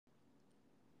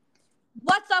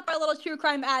What's up, our little true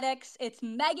crime addicts? It's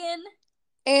Megan.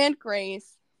 And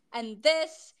Grace. And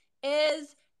this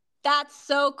is That's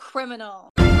So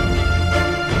Criminal.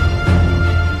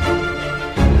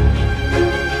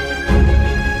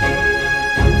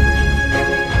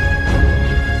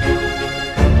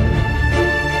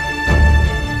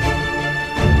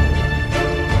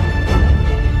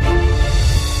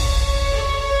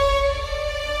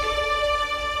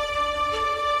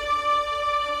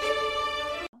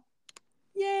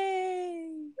 Yay!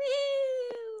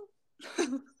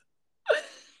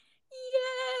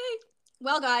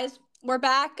 Well, guys, we're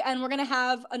back, and we're gonna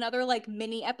have another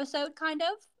mini episode, kind of.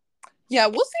 Yeah,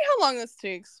 we'll see how long this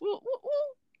takes. We'll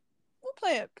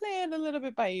play it a little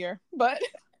bit by ear, but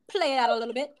play it out a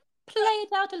little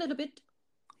bit.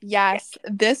 Yes,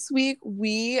 this week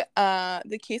we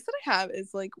the case that I have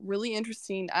is really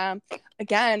interesting.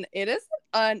 Again, it is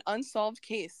an unsolved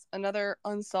case, another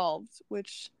unsolved,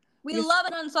 which we love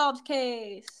an unsolved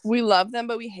case. We love them,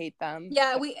 but we hate them.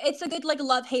 Yeah, it's a good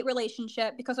love-hate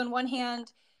relationship, because on one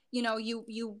hand,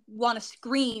 you want to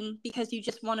scream because you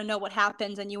just want to know what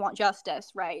happens and you want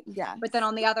justice, right? Yeah. But then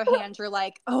on the other hand, you're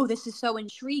like, oh, this is so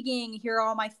intriguing. Here are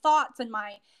all my thoughts and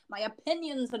my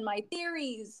opinions and my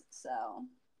theories. So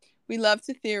we love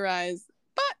to theorize.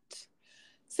 But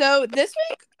so this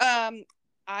week, I'm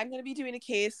going to be doing a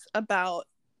case about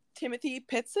Timothy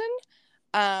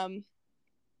Pitzen.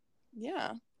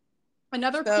 Yeah.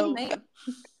 Another cool name.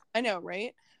 I know,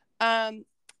 right?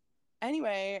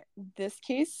 Anyway, this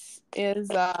case is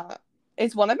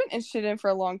it's one I've been interested in for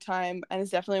a long time, and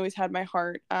it's definitely always had my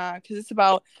heart, because it's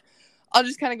about, I'll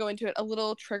just kind of go into it, a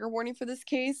little trigger warning for this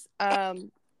case.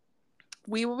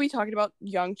 We will be talking about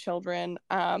young children.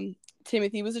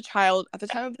 Timothy was a child at the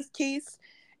time of this case,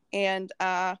 and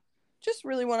just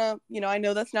really want to, I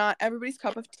know that's not everybody's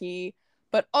cup of tea,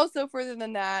 but also further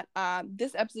than that,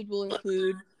 this episode will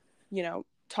include,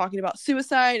 talking about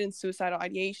suicide and suicidal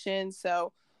ideation.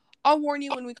 So I'll warn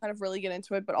you when we kind of really get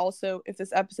into it, but also if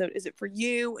this episode isn't for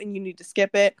you and you need to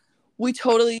skip it, we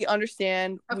totally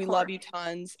understand. We love you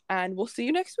tons, and we'll see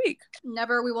you next week. We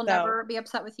will never be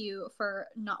upset with you for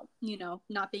not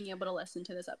being able to listen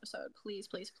to this episode. Please,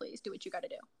 please, please do what you got to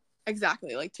do.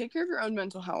 Exactly. Take care of your own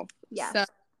mental health. Yes. So,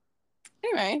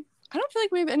 anyway, I don't feel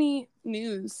like we have any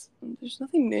news. There's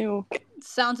nothing new.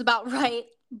 Sounds about right.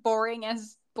 Boring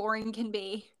as boring can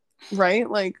be. Right?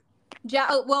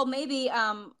 Well, maybe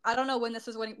I don't know when this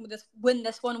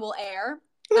one will air.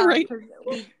 Right.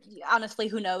 Honestly,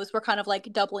 who knows? We're kind of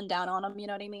doubling down on them, you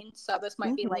know what I mean? So this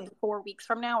might be 4 weeks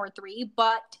from now or 3,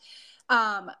 but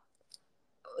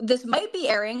this might be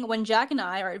airing when Jack and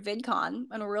I are at VidCon,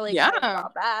 and we're really excited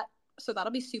about that. So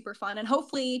that'll be super fun, and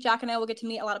hopefully Jack and I will get to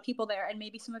meet a lot of people there, and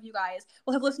maybe some of you guys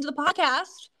will have listened to the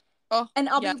podcast. Oh, and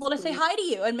I'll be able to say hi to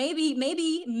you, and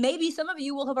maybe some of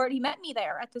you will have already met me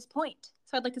there at this point.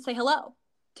 So I'd like to say hello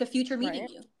to future meeting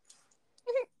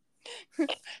you.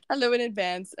 Hello in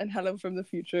advance, and hello from the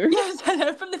future. Yes,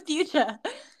 hello from the future.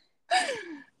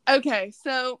 Okay,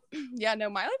 so my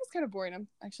life is kind of boring. I'm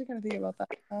actually kind of thinking about that.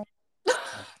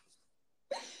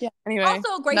 Yeah. Anyway.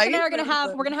 Also, Grace and I are gonna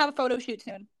have a photo shoot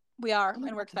soon. We are,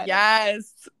 and we're excited.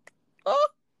 Yes. Oh,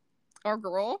 our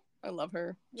girl. I love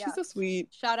her. Yeah. She's so sweet.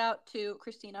 Shout out to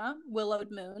Christina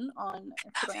Willowed Moon on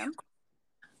Instagram.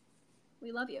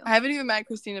 We love you. I haven't even met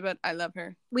Christina, but I love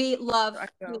her. We love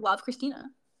Christina.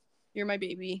 You're my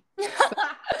baby.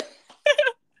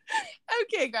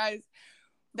 Okay, guys.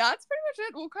 That's pretty much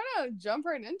it. We'll kind of jump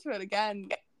right into it again.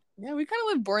 Yeah, we kind of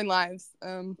live boring lives.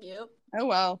 Yep. Oh,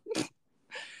 well.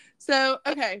 So,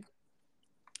 okay.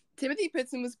 Timothy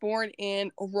Pitzen was born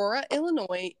in Aurora,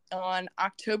 Illinois on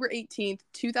October 18th,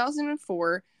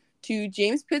 2004 to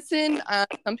James Pitzen.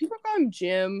 Some people call him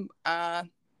Jim.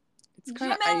 It's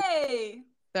kind of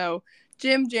so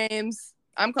Jim James.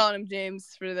 I'm calling him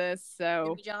James for this. So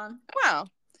Jimmy John. Wow.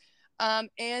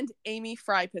 And Amy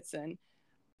Fry Pitzen.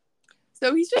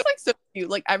 So he's just so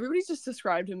cute. Everybody's just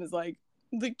described him as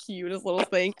the cutest little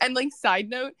thing. And side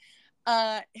note,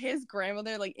 his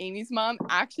grandmother, Amy's mom,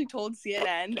 actually told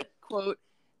CNN, quote,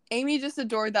 "Amy just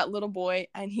adored that little boy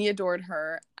and he adored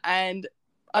her." And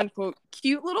unquote,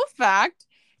 cute little fact,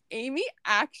 Amy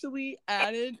actually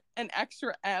added an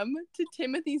extra M to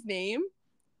Timothy's name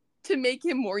to make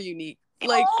him more unique.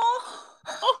 I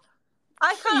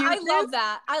love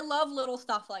that. I love little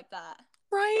stuff like that.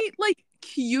 Right?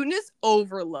 Cuteness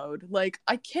overload.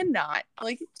 I cannot.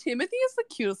 Timothy is the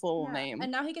cutest little name.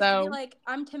 And now he gets to be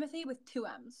I'm Timothy with 2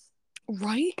 M's.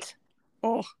 Right?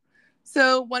 Oh.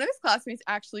 So one of his classmates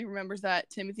actually remembers that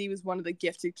Timothy was one of the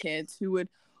gifted kids who would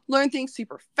learn things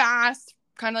super fast,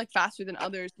 kind of faster than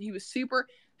others. He was super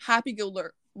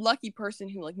lucky person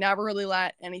who like never really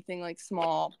let anything like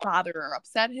small bother or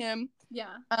upset him.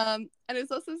 Yeah. And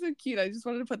it's also so cute. I just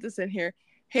wanted to put this in here.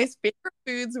 His favorite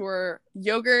foods were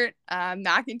yogurt,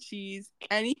 mac and cheese,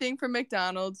 anything from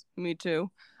McDonald's. Me too.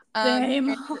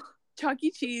 Same. Chuck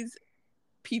E. Cheese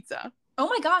pizza. Oh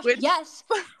my gosh, yes.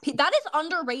 That is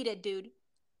underrated, dude.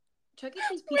 Chuck E.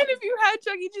 Cheese pizza. When have you had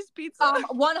Chuck E. Cheese pizza?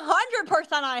 100%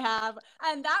 I have.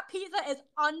 And that pizza is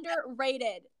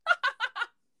underrated.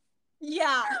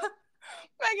 Yeah.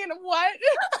 Megan, what?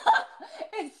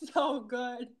 It's so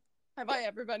good. Have I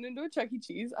ever been into a Chuck E.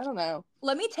 Cheese? I don't know.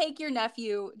 Let me take your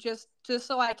nephew just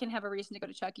so I can have a reason to go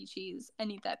to Chuck E. Cheese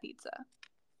and eat that pizza.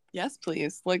 Yes,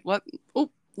 please. Like, what? Oh,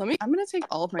 I'm going to take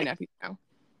all of my nephews now.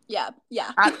 Yeah.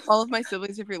 All of my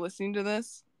siblings, if you're listening to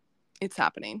this, it's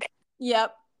happening.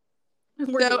 Yep.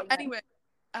 So, anyway,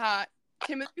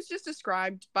 Timothy's just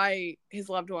described by his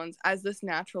loved ones as this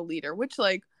natural leader, which,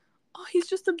 like, oh, he's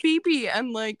just a baby,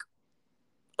 and, like,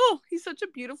 oh, he's such a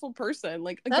beautiful person.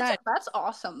 Like, again, that's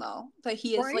awesome though, that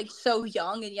he is like so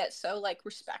young and yet so like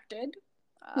respected.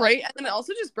 Right, and then it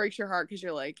also just breaks your heart because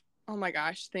you're like, oh my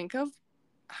gosh, think of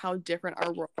how different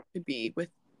our world could be with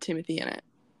Timothy in it.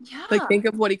 Yeah, like think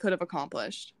of what he could have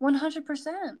accomplished.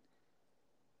 100%.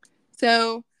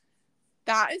 So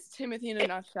that is Timothy in a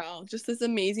nutshell. Just this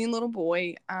amazing little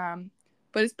boy.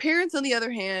 But his parents, on the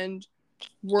other hand,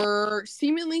 were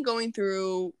seemingly going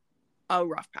through a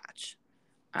rough patch.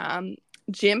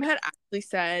 Jim had actually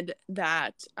said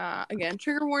that, again,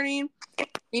 trigger warning,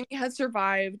 Amy had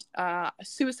survived a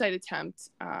suicide attempt,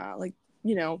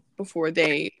 before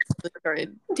they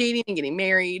started dating and getting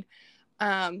married.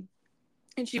 And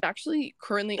she's actually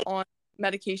currently on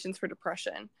medications for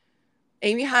depression.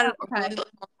 Amy had a really long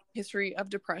history of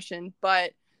depression,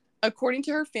 but according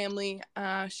to her family,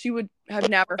 she would have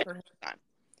never heard her son.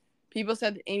 People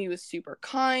said that Amy was super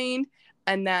kind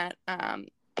and that,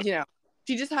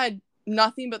 she just had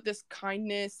nothing but this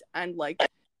kindness and like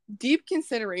deep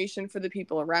consideration for the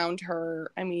people around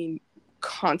her. I mean,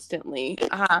 constantly.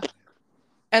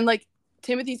 And like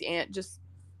Timothy's aunt just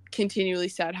continually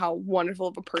said how wonderful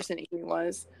of a person Amy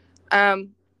was. But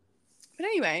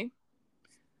anyway,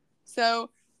 so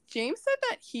James said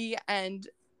that he and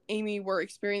Amy were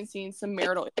experiencing some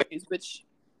marital issues, which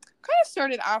kind of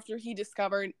started after he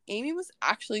discovered Amy was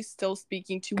actually still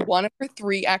speaking to one of her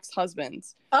 3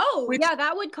 ex-husbands. Yeah,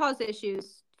 that would cause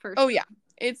issues for sure. Yeah.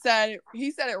 He said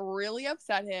it really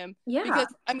upset him. Yeah.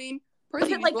 Because, I mean, was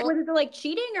it like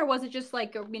cheating or was it just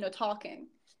like, talking?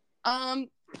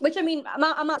 Which, I mean,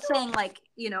 I'm not saying like,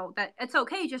 that it's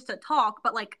okay just to talk,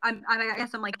 but like, I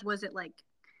guess I'm like, was it like,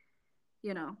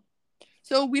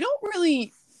 So we don't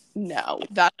really know.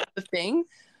 That's the thing.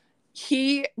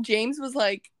 James was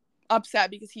like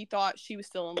upset because he thought she was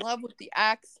still in love with the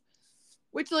ex,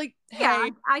 which like, yeah,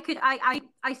 hey,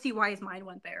 I see why his mind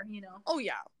went there, Oh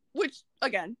yeah, which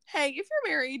again, hey, if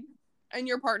you're married and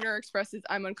your partner expresses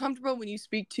I'm uncomfortable when you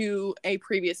speak to a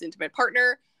previous intimate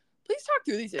partner, please talk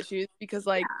through these issues because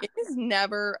like it is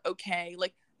never okay.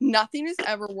 Like nothing is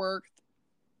ever worth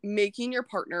making your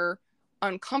partner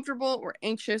uncomfortable or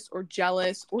anxious or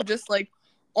jealous or just like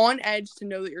on edge to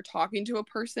know that you're talking to a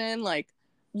person. Like,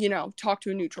 talk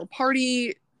to a neutral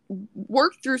party,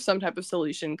 work through some type of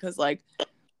solution because like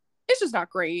it's just not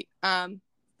great. But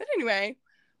anyway,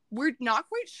 we're not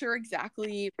quite sure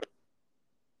exactly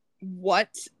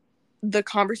what the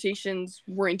conversations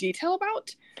were in detail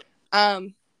about.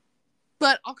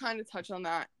 But I'll kind of touch on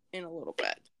that in a little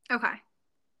bit. Okay.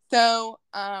 So,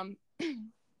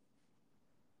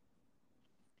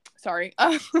 sorry.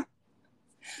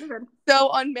 So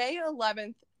on May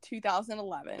 11th,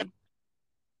 2011,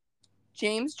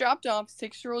 James dropped off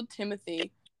 6-year-old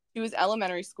Timothy to his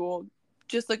elementary school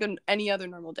just like any other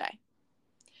normal day.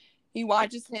 He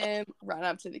watches him run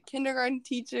up to the kindergarten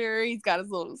teacher. He's got his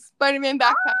little Spider-Man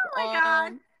backpack on.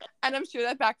 God. And I'm sure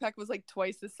that backpack was like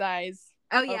twice the size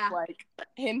of like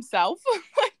himself.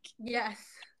 Yes.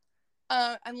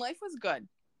 And life was good.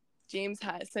 James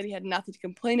said he had nothing to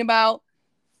complain about.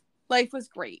 Life was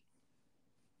great.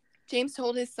 James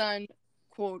told his son,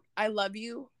 quote, "I love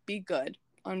you, be good,"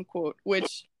 unquote,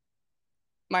 which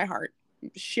my heart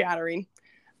shattering.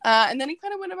 And then he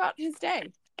kind of went about his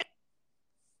day.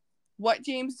 What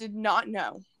James did not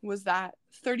know was that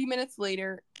 30 minutes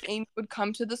later, Amy would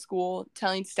come to the school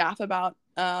telling staff about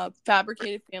a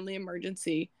fabricated family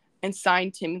emergency and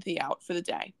sign Timothy out for the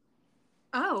day.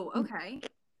 Oh, okay.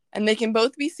 And they can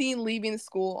both be seen leaving the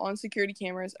school on security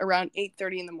cameras around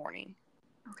 8:30 in the morning.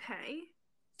 Okay.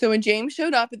 So when James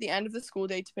showed up at the end of the school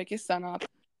day to pick his son up,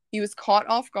 he was caught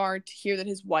off guard to hear that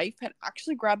his wife had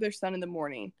actually grabbed their son in the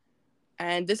morning.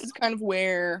 And this is kind of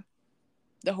where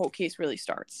the whole case really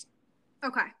starts.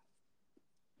 Okay.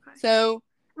 So.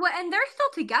 Well, and they're still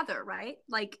together, right?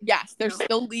 Like. Yes, they're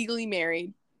still legally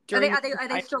married. Are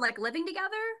they still like living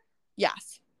together?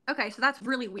 Yes. Okay, so that's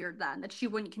really weird then that she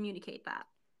wouldn't communicate that.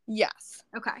 Yes.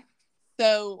 Okay.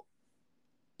 So,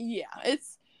 yeah,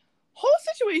 it's whole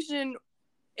situation.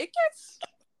 It gets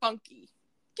funky.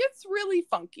 Gets really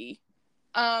funky.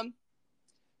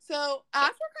 So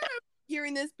after kind of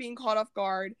hearing this, being caught off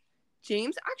guard,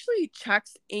 James actually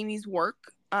checks Amy's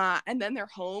work, and then they're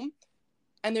home,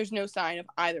 and there's no sign of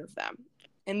either of them.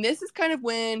 And this is kind of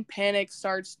when panic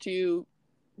starts to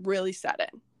really set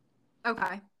in.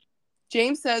 Okay.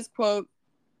 James says, quote,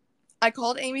 I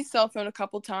called Amy's cell phone a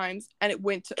couple times, and it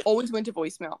always went to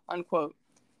voicemail, unquote.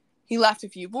 He left a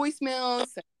few voicemails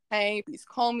saying, hey, please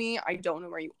call me. I don't know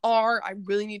where you are. I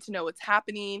really need to know what's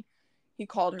happening. He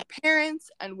called her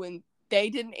parents, and when they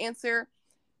didn't answer,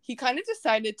 he kind of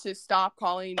decided to stop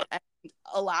calling and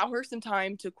allow her some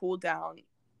time to cool down.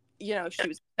 You know, she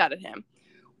was upset at him,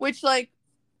 which, like,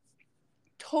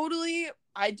 totally,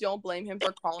 I don't blame him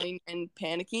for calling and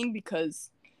panicking, because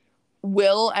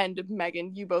Will and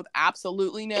Megan, you both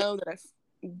absolutely know that if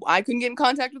I couldn't get in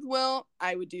contact with Will,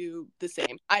 I would do the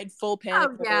same. I'd full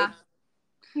panic. Oh, yeah.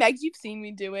 Meg, you've seen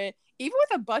me do it. Even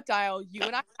with a butt dial, you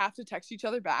and I have to text each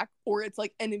other back, or it's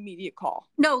like an immediate call.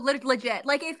 No, legit.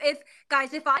 Like, if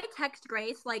guys, if I text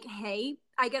Grace, like, hey,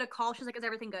 I get a call, she's like, is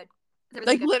everything good? Is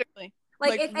everything good? Literally.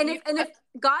 Like, if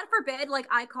God forbid, like,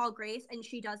 I call Grace and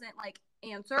she doesn't, like,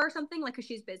 answer or something, like, because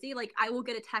she's busy, like, I will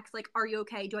get a text, like, are you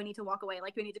okay? Do I need to walk away?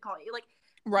 Like, do I need to call you? Like,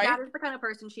 right? That is the kind of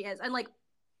person she is. And, like,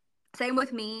 same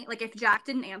with me. Like, if Jack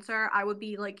didn't answer, I would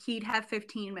be, like, he'd have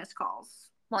 15 missed calls.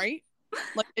 Right?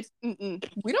 Like, it's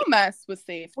we don't mess with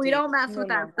safety. We don't mess with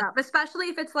that stuff, especially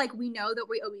if it's like we know that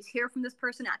we always hear from this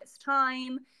person at this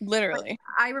time. Literally. Like,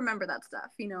 I remember that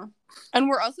stuff, you know. And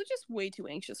we're also just way too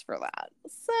anxious for that.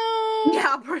 So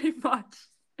yeah, pretty much.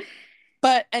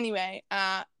 But anyway,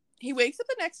 he wakes up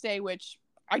the next day, which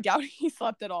I doubt he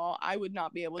slept at all. I would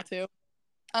not be able to.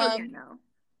 No.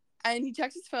 And he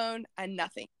checks his phone and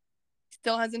nothing.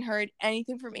 Still hasn't heard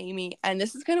anything from Amy. And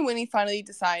this is kind of when he finally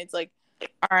decides, like,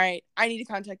 all right, I need to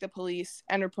contact the police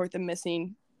and report them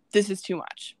missing. This is too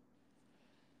much.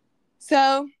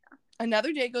 So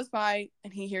another day goes by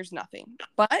and he hears nothing.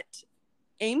 But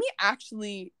Amy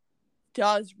actually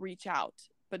does reach out,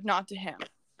 but not to him.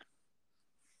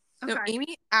 So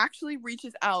Amy actually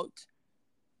reaches out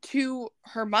to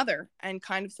her mother and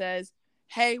kind of says,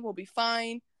 hey, we'll be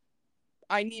fine.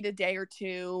 I need a day or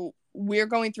two. We're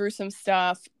going through some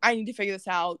stuff. I need to figure this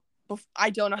out. I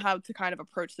don't know how to kind of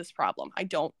approach this problem. I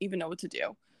don't even know what to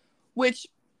do. Which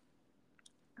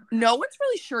no one's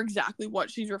really sure exactly what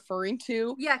she's referring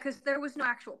to. Yeah, because there was no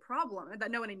actual problem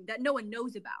that no one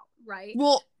knows about, right?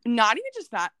 Well, not even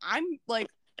just that. I'm like,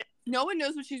 no one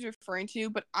knows what she's referring to,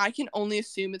 but I can only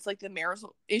assume it's like the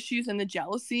marital issues and the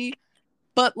jealousy.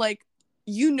 But like,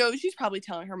 you know, she's probably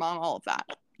telling her mom all of that.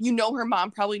 You know, her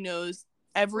mom probably knows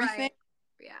everything. Right.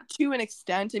 Yeah. To an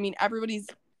extent. I mean,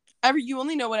 you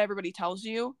only know what everybody tells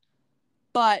you,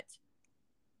 but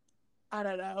I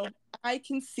don't know. I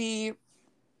could see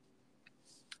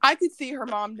her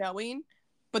mom knowing,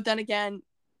 but then again,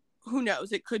 who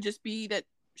knows? It could just be that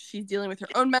she's dealing with her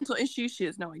own mental issues. She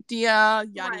has no idea,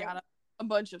 yada, yada, a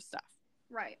bunch of stuff.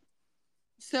 Right.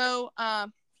 So,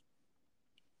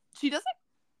 she doesn't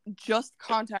just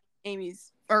contact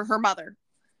her mother.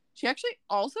 She actually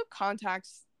also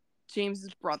contacts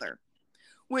James's brother.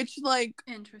 Which, like...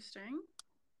 Interesting.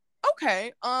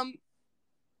 Okay, I don't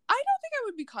think I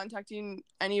would be contacting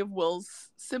any of Will's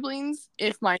siblings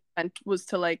if my intent was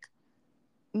to, like,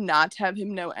 not have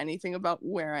him know anything about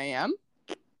where I am.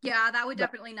 Yeah, that would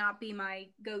definitely not be my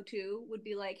go-to. Would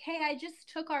be like, hey, I just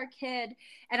took our kid,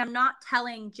 and I'm not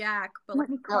telling Jack, but let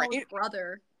me call his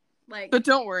brother. Like, but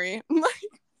don't worry.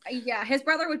 Yeah, his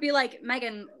brother would be like,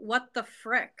 Megan, what the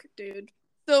frick, dude?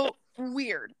 So...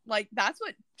 weird. Like, that's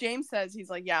what James says. He's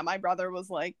like, yeah, my brother was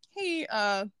like, hey,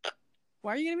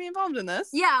 why are you gonna be involved in this?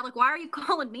 Yeah, like, why are you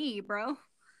calling me, bro?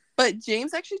 But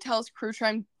James actually tells True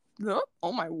Crime True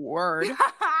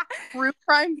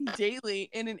Crime Daily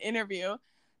in an interview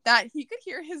that he could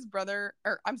hear his brother,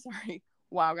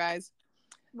 wow, guys,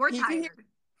 we're tired. Could hear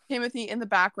Timothy in the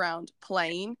background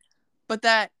playing, but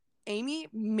that Amy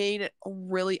made a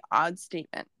really odd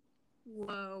statement.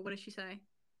 Whoa, what did she say?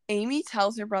 Amy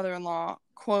tells her brother-in-law,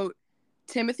 quote,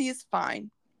 Timothy is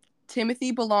fine.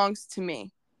 Timothy belongs to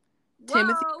me. Whoa.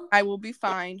 Timothy, I will be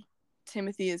fine.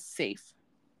 Timothy is safe.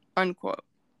 Unquote.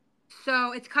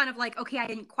 So it's kind of like, okay, I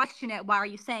didn't question it. Why are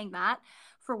you saying that?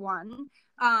 For one.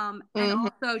 And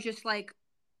also just like,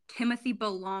 Timothy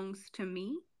belongs to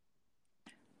me.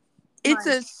 It's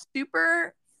a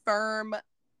super firm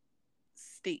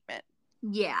statement.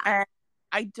 Yeah. And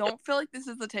I don't feel like this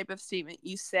is the type of statement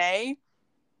you say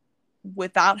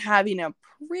without having a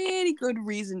pretty good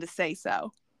reason to say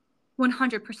so.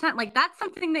 100%. Like, that's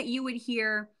something that you would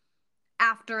hear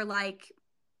after, like,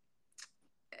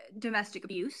 domestic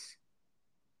abuse.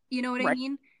 You know what I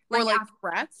mean? Like, or like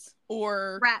threats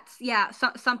or threats. Yeah.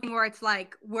 Something where it's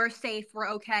like, we're safe, we're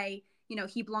okay. You know,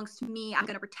 he belongs to me. I'm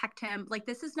going to protect him. Like,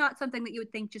 this is not something that you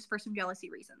would think just for some jealousy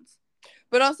reasons.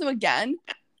 But also, again,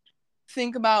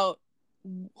 think about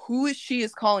who she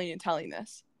is calling and telling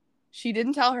this. She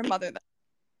didn't tell her mother that.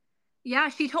 Yeah,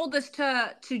 she told this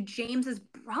to James's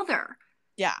brother.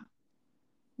 Yeah.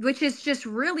 Which is just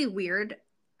really weird.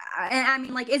 And I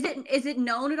mean, like, is it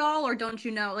known at all, or don't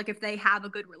you know, like, if they have a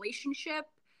good relationship?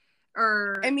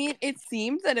 Or I mean, it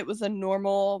seemed that it was a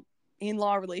normal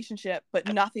in-law relationship,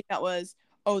 but nothing that was,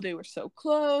 oh, they were so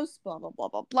close, blah, blah, blah,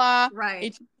 blah, blah. Right.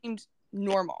 It seemed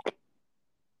normal. Right.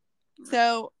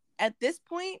 So at this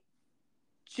point,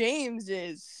 James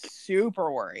is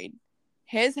super worried.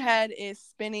 His head is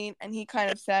spinning, and he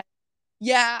kind of said,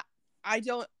 yeah, I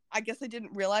guess I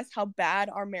didn't realize how bad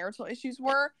our marital issues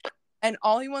were. And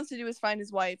all he wants to do is find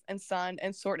his wife and son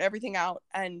and sort everything out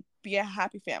and be a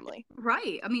happy family.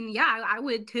 Right. I mean, yeah, I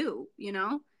would too, you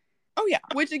know? Oh, yeah.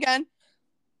 Which, again,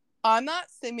 I'm not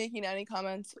making any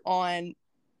comments on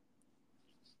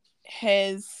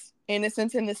his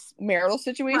innocence in this marital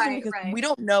situation because we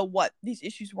don't know what these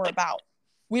issues were about.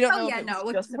 We don't know if it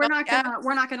was just we're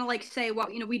not gonna like say,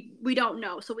 well, you know, we don't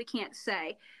know, so we can't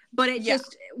say. But it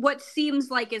just, what seems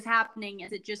like is happening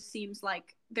is, it just seems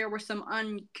like there were some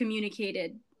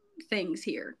uncommunicated things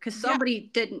here, because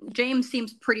somebody didn't. James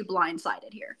seems pretty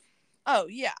blindsided here. Oh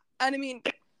yeah, and I mean,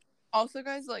 also,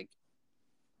 guys, like,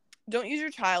 don't use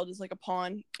your child as like a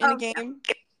pawn in a game.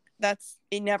 Yeah.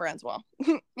 It never ends well.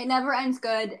 It never ends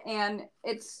good, and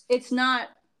it's not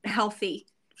healthy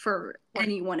for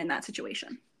anyone in that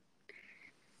situation.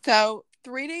 So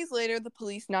 3 days later, the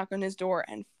police knock on his door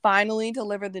and finally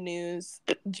deliver the news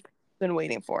James been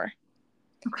waiting for.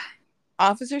 Okay.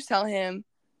 Officers tell him,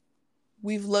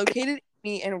 we've located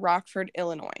Amy in Rockford,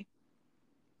 Illinois.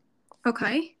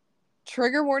 Okay.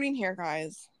 Trigger warning here,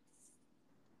 guys.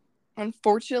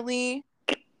 Unfortunately,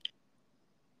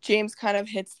 James kind of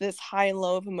hits this high and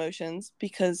low of emotions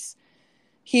because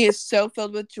he is so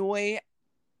filled with joy,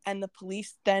 and the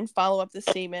police then follow up the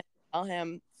statement and tell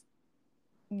him,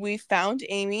 we found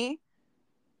Amy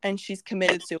and she's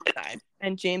committed suicide.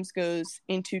 And James goes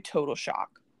into total shock.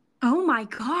 Oh my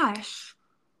gosh.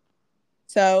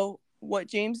 So what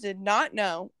James did not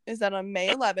know is that on May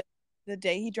 11th, the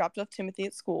day he dropped off Timothy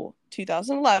at school,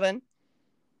 2011,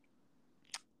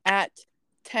 at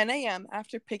 10 a.m.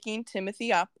 after picking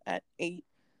Timothy up at 8,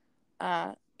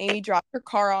 Amy dropped her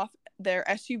car off, their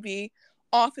SUV,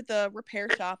 off at the repair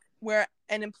shop, where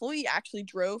an employee actually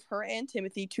drove her and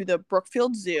Timothy to the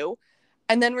Brookfield Zoo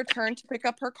and then returned to pick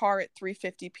up her car at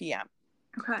 3:50 p.m.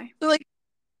 Okay. So, like,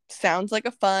 sounds like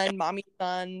a fun mommy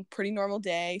son, pretty normal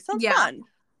day. Sounds fun.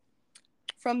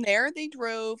 From there, they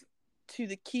drove to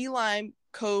the Key Lime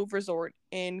Cove Resort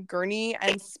in Gurnee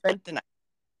and spent the night.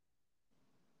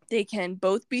 They can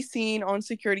both be seen on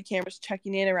security cameras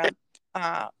checking in around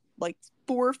like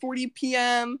 4:40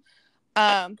 p.m.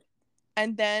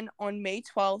 And then on May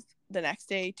 12th, the next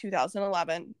day,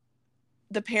 2011,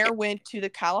 the pair went to the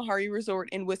Kalahari Resort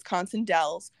in Wisconsin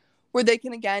Dells, where they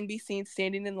can again be seen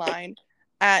standing in line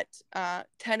at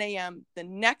 10 a.m. the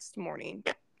next morning,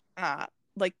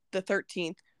 like the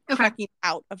 13th, checking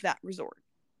out of that resort.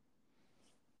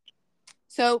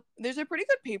 So there's a pretty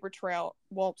good paper trail,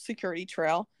 security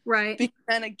trail. Right. Because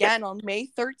then again, on May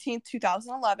 13th,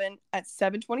 2011, at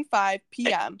 7:25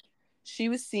 p.m., she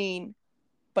was seen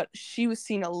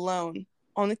alone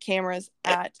on the cameras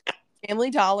at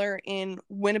Family Dollar in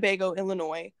Winnebago,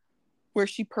 Illinois, where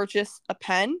she purchased a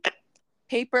pen,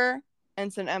 paper,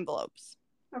 and some envelopes.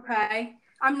 Okay.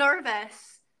 I'm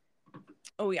nervous.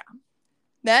 Oh, yeah.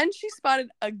 Then she spotted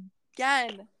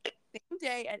again, same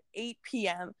day at 8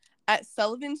 p.m. at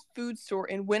Sullivan's food store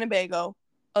in Winnebago,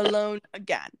 alone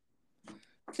again.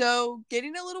 So,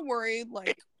 getting a little worried,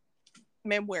 like,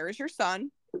 ma'am, where is your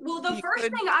son? Well, the first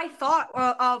thing I thought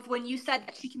of when you said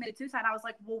that she committed suicide, I was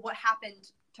like, well, what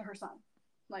happened to her son?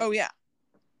 Like, oh, yeah.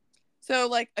 So,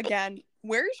 like, again,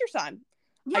 where is your son?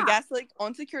 Yeah. I guess, like,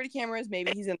 on security cameras,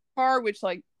 maybe he's in the car, which,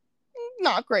 like,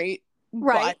 not great.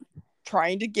 Right. But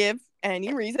trying to give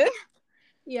any reason.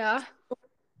 Yeah.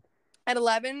 At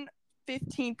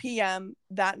 11:15 p.m.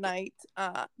 that night,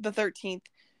 the 13th,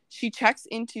 she checks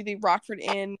into the Rockford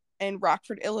Inn in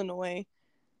Rockford, Illinois.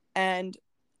 And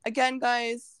again,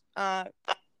 guys,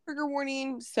 trigger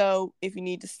warning, so if you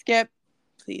need to skip,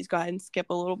 please go ahead and skip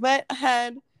a little bit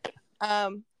ahead.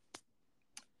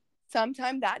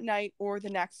 Sometime that night or the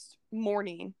next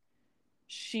morning,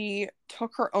 she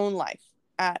took her own life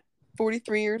at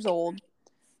 43 years old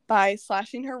by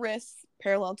slashing her wrists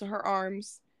parallel to her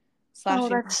arms,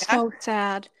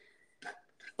 sad.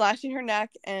 slashing her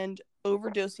neck, and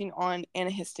overdosing on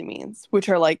antihistamines, which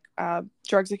are like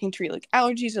drugs that can treat like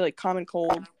allergies or like common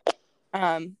cold.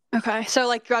 Okay, so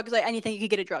like drugs, like anything you could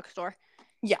get at a drugstore.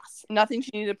 Yes, nothing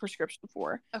she needed a prescription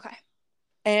for. Okay.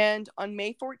 And on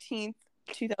May 14th,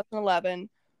 2011,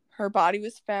 her body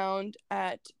was found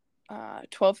at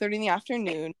 12:30 in the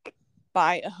afternoon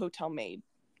by a hotel maid,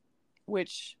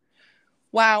 which,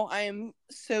 wow, I am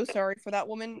so sorry for that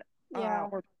woman. Yeah.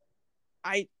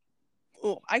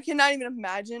 I cannot even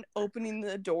imagine opening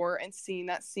the door and seeing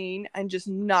that scene and just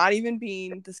not even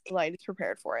being the slightest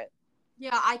prepared for it.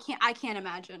 Yeah, I can't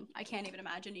imagine. I can't even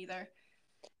imagine either.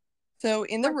 So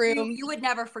in the room, you would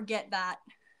never forget that.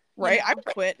 Right? I would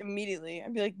quit immediately.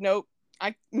 I'd be like, nope,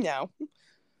 no.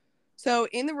 So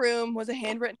in the room was a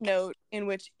handwritten note in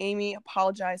which Amy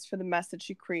apologized for the mess that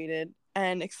she created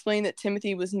and explained that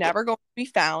Timothy was never going to be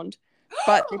found,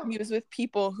 but that he was with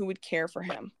people who would care for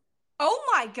him. Oh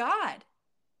my God.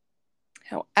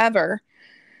 However,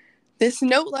 this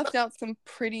note left out some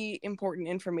pretty important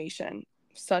information,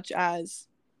 such as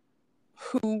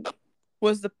who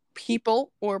was the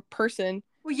people or person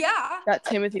that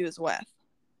Timothy was with.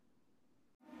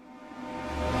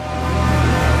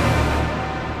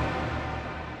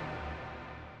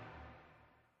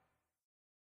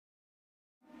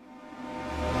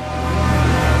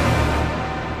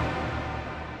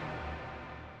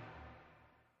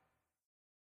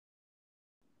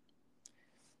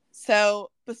 So,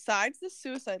 besides the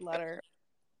suicide letter,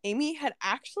 Amy had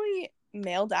actually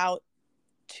mailed out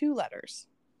 2 letters.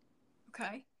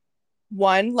 Okay.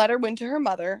 One letter went to her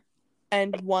mother,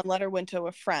 and one letter went to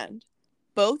a friend,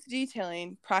 both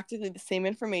detailing practically the same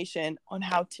information on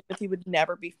how Timothy would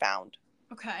never be found.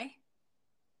 Okay.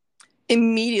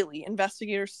 Immediately,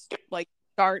 investigators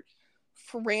start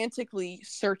frantically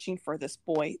searching for this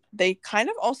boy. They kind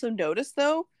of also notice,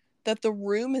 though, that the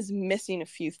room is missing a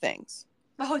few things.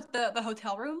 The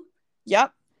hotel room?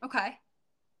 Yep. Okay.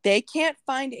 They can't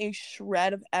find a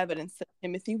shred of evidence that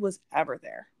Timothy was ever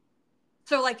there.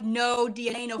 So, like, no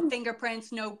DNA, no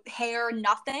fingerprints, no hair,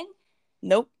 nothing?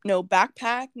 Nope. No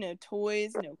backpack, no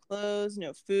toys, no clothes,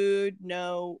 no food,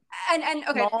 no... And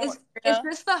okay, is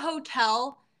this the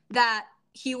hotel that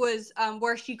he was,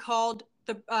 where she called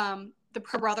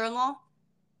her brother-in-law?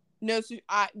 No, so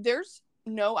there's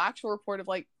no actual report of,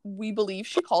 like, we believe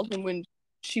she called him when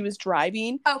she was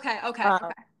driving. Okay.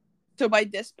 So by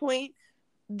this point,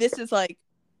 this is like,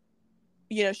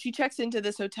 she checks into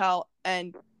this hotel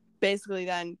and basically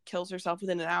then kills herself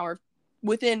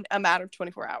within a matter of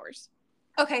 24 hours.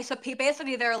 Okay, so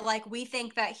basically they're like, we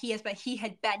think that he had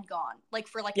been gone, like,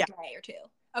 for like a day or two.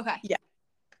 Okay. Yeah.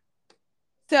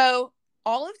 So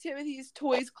all of Timothy's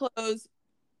toys, clothes,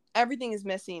 everything is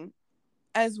missing,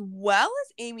 as well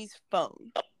as Amy's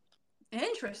phone.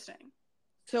 Interesting.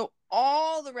 So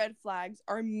all the red flags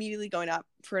are immediately going up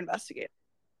for investigators.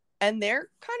 And they're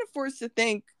kind of forced to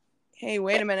think, hey,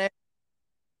 wait a minute.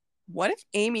 What if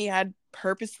Amy had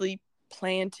purposely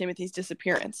planned Timothy's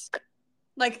disappearance?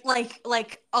 Like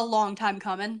a long time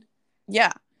coming?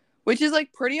 Yeah. Which is,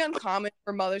 like, pretty uncommon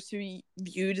for mothers to be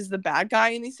viewed as the bad guy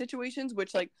in these situations,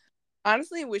 which, like,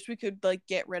 honestly, I wish we could, like,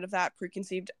 get rid of that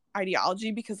preconceived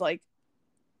ideology because, like,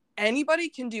 anybody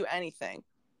can do anything.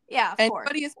 Yeah,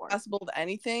 anybody is possible to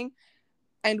anything.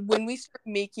 And when we start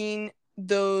making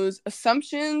those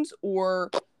assumptions or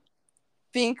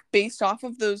think based off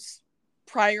of those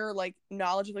prior, like,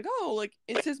 knowledge of, like, oh, like,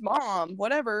 it's his mom,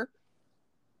 whatever,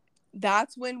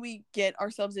 that's when we get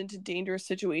ourselves into dangerous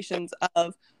situations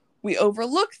of we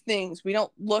overlook things, we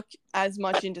don't look as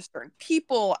much into certain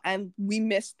people, and we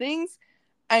miss things.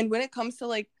 And when it comes to,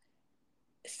 like,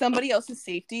 somebody else's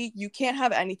safety, you can't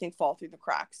have anything fall through the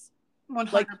cracks.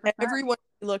 100%. Like, everyone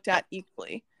looked at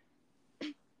equally.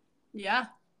 Yeah.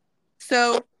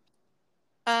 So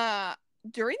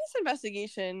during this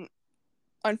investigation,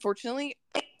 unfortunately,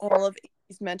 all of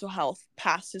Amy's mental health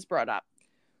past is brought up,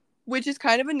 which is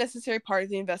kind of a necessary part of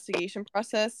the investigation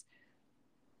process,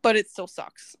 but it still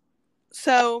sucks.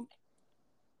 So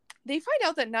they find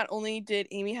out that not only did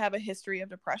Amy have a history of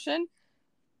depression,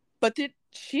 but that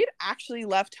she had actually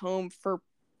left home for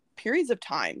periods of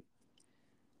time.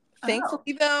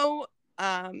 Thankfully, though,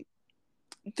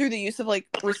 through the use of, like,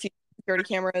 security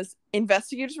cameras,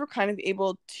 investigators were kind of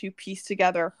able to piece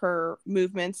together her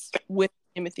movements with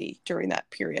Timothy during that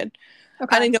period.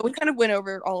 Okay. And I know we kind of went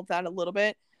over all of that a little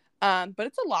bit, but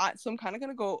it's a lot. So I'm kind of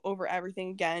going to go over everything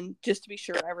again just to be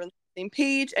sure everyone's on the same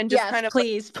page. And just kind of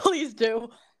please do.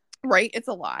 Right? It's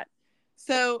a lot.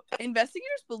 So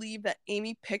investigators believe that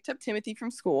Amy picked up Timothy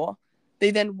from school.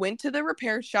 They then went to the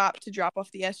repair shop to drop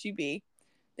off the SUV.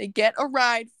 They get a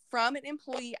ride from an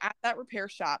employee at that repair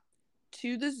shop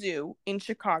to the zoo in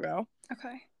Chicago.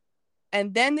 Okay.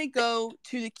 And then they go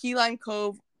to the Key Lime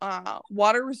Cove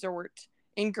water resort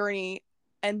in Gurnee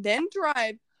and then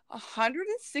drive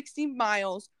 160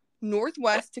 miles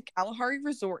northwest to Kalahari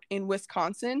Resort in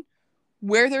Wisconsin,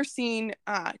 where they're seen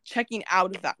checking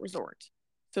out of that resort.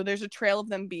 So there's a trail of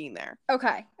them being there.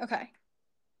 Okay.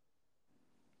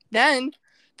 Then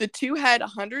the two head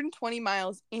 120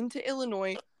 miles into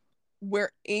Illinois,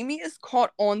 where Amy is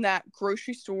caught on that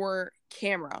grocery store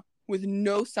camera with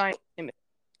no sign of Timothy.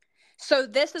 So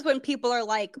this is when people are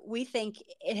like, we think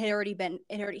it had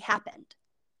already happened.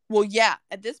 Well, yeah.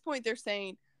 At this point, they're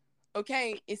saying,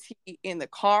 okay, is he in the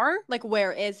car? Like,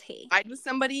 where is he? With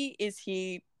somebody?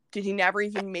 Did he never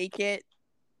even make it?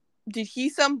 Did he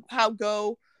somehow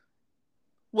go?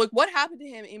 Like, what happened to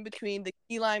him in between the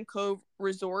Key Lime Cove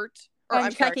Resort?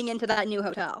 Checking into that new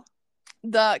hotel.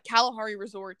 The Kalahari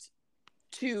Resort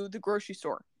to the grocery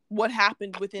store. What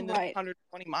happened within the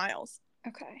 120 miles?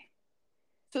 Okay.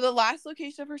 So the last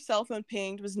location of her cell phone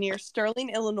pinged was near Sterling,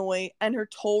 Illinois, and her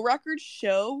toll records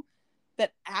show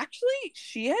that actually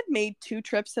she had made 2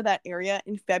 trips to that area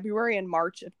in February and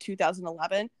March of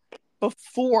 2011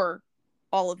 before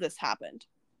all of this happened.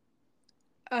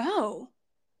 Oh.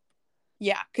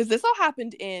 Yeah, because this all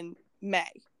happened in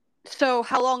May. So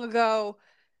how long ago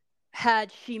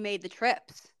had she made the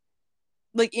trips?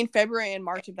 Like in February and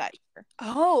March of that year.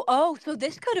 Oh, so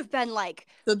this could have been like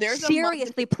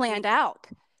seriously planned out.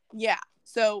 Yeah.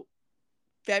 So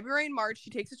February and March, she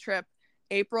takes a trip.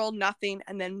 April, nothing.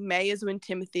 And then May is when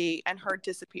Timothy and her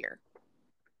disappear.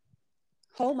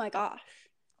 Oh my gosh.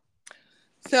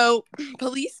 So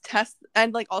police test,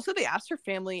 and like also they asked her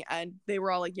family and they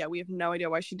were all like, yeah, we have no idea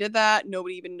why she did that.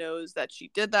 Nobody even knows that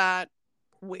she did that.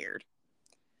 Weird.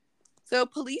 So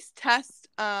police test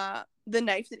the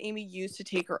knife that Amy used to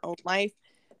take her own life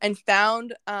and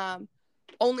found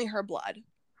only her blood.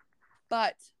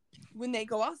 But when they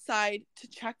go outside to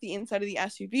check the inside of the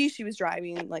SUV she was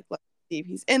driving, like, let's see if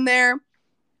he's in there.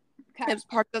 Okay. It was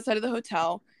parked outside of the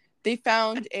hotel. They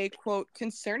found a, quote,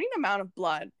 concerning amount of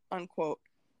blood, unquote.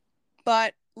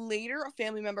 But later, a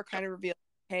family member kind of revealed,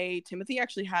 hey, Timothy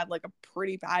actually had, like, a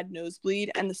pretty bad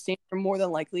nosebleed, and the stains were more than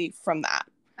likely from that.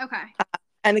 Okay.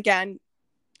 And again,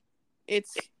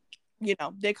 it's,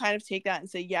 they kind of take that and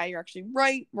say, yeah, you're actually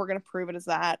right. We're going to prove it as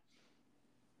that.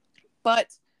 But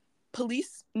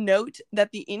police note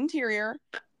that the interior,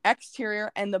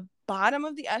 exterior, and the bottom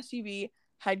of the SUV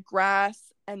had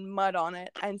grass and mud on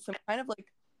it and some kind of like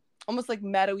almost like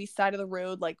meadowy side of the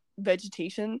road, like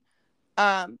vegetation.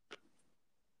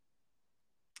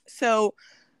 So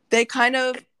they kind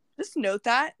of just note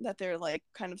that they're like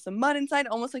kind of some mud inside,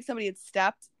 almost like somebody had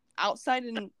stepped outside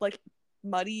in like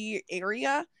muddy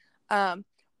area,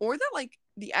 or that like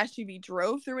the SUV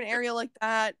drove through an area like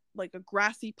that, like a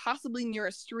grassy, possibly near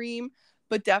a stream,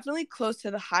 but definitely close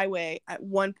to the highway at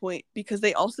one point, because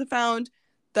they also found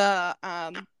the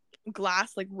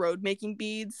glass like road making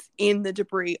beads in the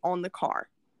debris on the car.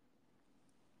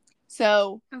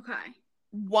 So okay,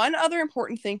 one other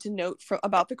important thing to note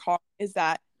about the car is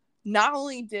that not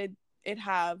only did it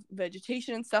have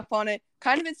vegetation and stuff on it,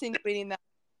 kind of insinuating that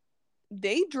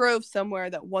they drove somewhere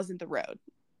that wasn't the road.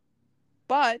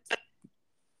 But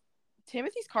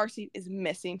Timothy's car seat is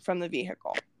missing from the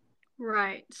vehicle.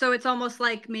 Right. So it's almost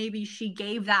like maybe she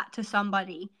gave that to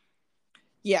somebody.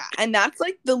 Yeah, and that's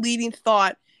like the leading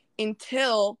thought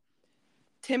until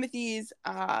Timothy's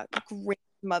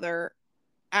grandmother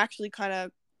actually kind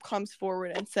of comes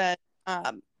forward and said,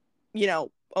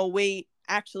 oh wait,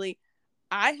 actually,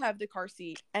 I have the car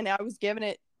seat and I was given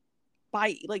it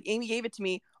by, like, Amy gave it to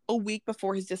me a week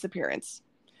before his disappearance.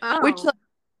 Oh. Which, like,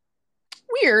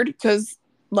 weird, because,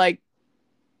 like,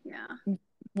 yeah,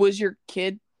 did your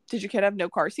kid have no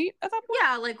car seat at that point?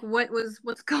 Yeah, like,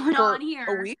 what's going on here?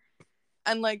 A week?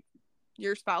 And, like,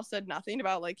 your spouse said nothing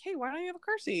about, like, hey, why don't you have a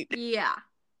car seat? Yeah.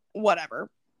 Whatever.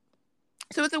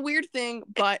 So it's a weird thing,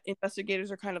 but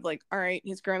investigators are kind of like, all right,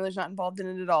 his grandmother's not involved in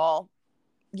it at all,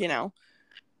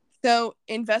 So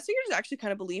investigators actually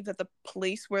kind of believe that the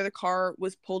place where the car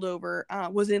was pulled over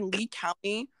was in Lee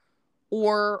County,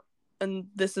 and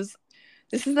this is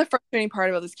the frustrating part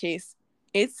about this case,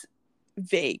 it's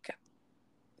vague.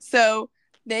 So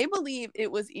they believe it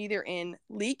was either in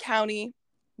Lee County,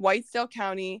 Whitesdale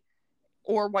County,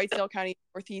 or Whitesdale County,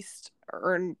 Northeast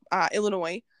or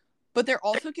Illinois, but they're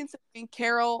also considering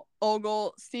Carroll,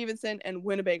 Ogle, Stevenson, and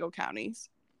Winnebago counties.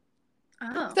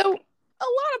 Oh. So a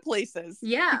lot of places.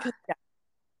 Yeah. Because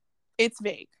it's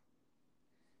vague.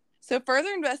 So further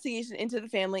investigation into the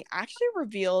family actually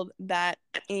revealed that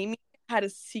Amy had a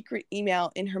secret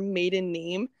email in her maiden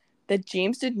name that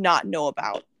James did not know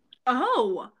about.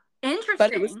 Oh, interesting.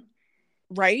 But it was,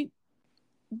 right?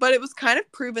 But it was kind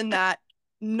of proven that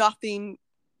nothing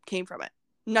came from it.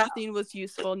 Nothing was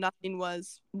useful. Nothing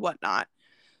was whatnot.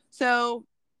 So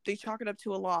they chalk it up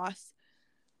to a loss.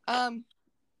 And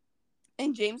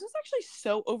James was actually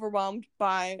so overwhelmed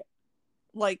by,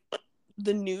 like,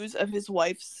 the news of his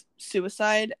wife's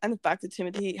suicide and the fact that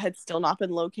Timothy had still not been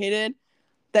located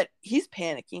that he's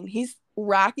panicking. He's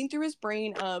racking through his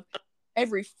brain of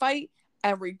every fight,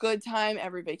 every good time,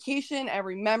 every vacation,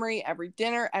 every memory, every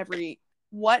dinner, every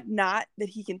whatnot that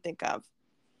he can think of.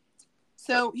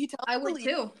 So he tells I would police,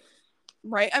 too.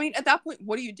 right? I mean, at that point,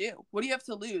 what do you do? What do you have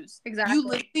to lose? Exactly. You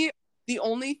literally, the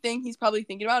only thing he's probably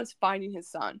thinking about is finding his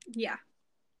son. Yeah.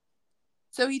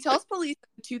 So he tells police that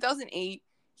in 2008,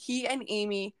 he and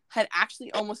Amy had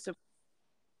actually almost divorced.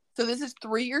 So this is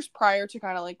 3 years prior to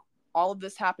kind of like all of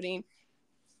this happening.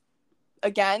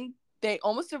 Again, they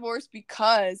almost divorced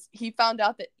because he found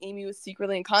out that Amy was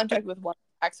secretly in contact with one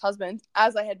of her ex-husbands,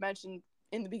 as I had mentioned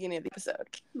in the beginning of the episode.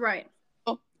 Right.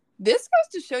 So this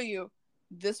goes to show you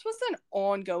this was an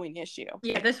ongoing issue.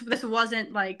 Yeah, this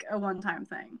wasn't like a one-time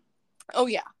thing. Oh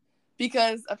yeah,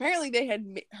 because apparently they had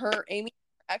Amy, her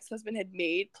ex-husband, had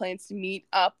made plans to meet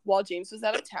up while James was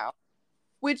out of town,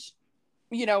 which,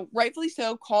 you know, rightfully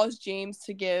so, caused James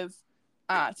to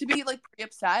be like pretty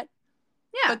upset.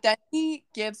 Yeah. But then he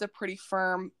gives a pretty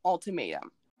firm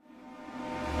ultimatum.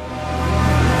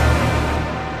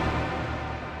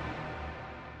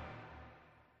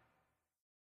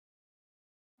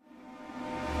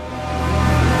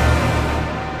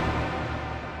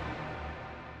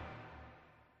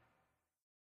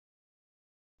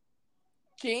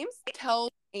 James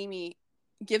gives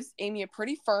Amy a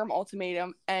pretty firm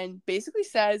ultimatum and basically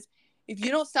says, if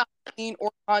you don't stop seeing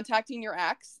or contacting your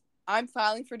ex, I'm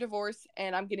filing for divorce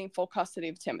and I'm getting full custody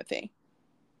of Timothy.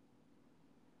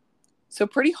 So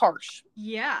pretty harsh.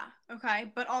 Yeah.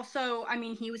 Okay. But also, I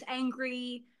mean, he was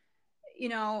angry. You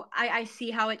know, I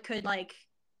see how it could, like,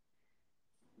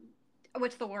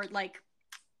 what's the word? Like,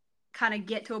 kind of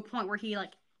get to a point where he,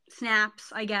 like,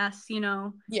 snaps, I guess, you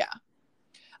know? Yeah.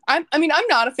 I'm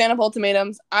not a fan of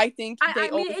ultimatums. I think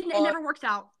it never works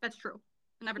out. That's true.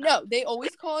 It never does. No, they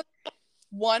always cause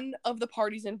one of the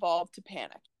parties involved to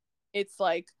panic. It's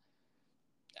like,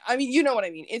 I mean, you know what I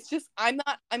mean. It's just, I'm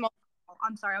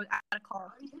sorry, I was at a call.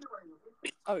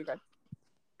 Oh, you're good.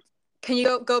 Can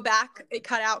you go back? It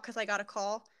cut out because I got a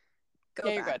call.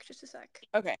 You're back good. just a sec.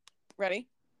 Okay, ready?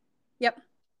 Yep.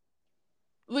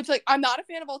 Which, like, I'm not a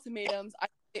fan of ultimatums.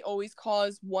 They always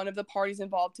cause one of the parties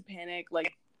involved to panic.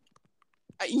 Like,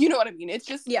 you know what I mean? It's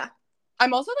just, yeah.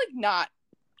 I'm also, like, not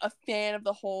a fan of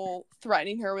the whole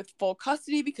threatening her with full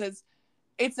custody because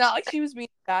it's not like she was being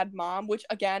a bad mom, which,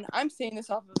 again, I'm saying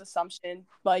this off of assumption.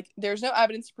 Like, there's no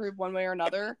evidence to prove one way or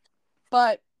another.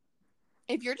 But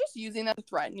if you're just using that to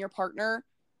threaten your partner,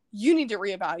 you need to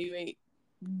reevaluate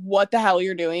what the hell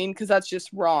you're doing because that's just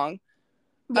wrong.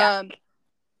 Yeah.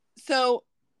 So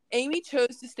Amy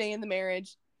chose to stay in the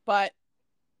marriage, but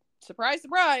surprise,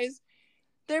 surprise,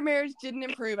 their marriage didn't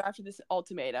improve after this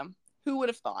ultimatum. Who would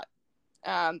have thought?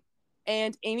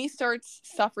 And Amy starts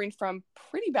suffering from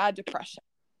pretty bad depression.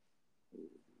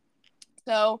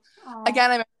 So,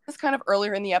 again, I mentioned this kind of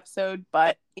earlier in the episode,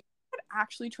 but Amy had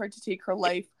actually tried to take her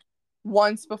life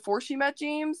once before she met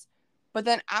James, but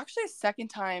then actually a second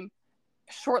time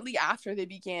shortly after they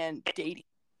began dating.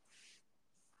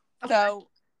 Okay. So,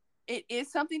 it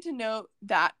is something to note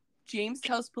that James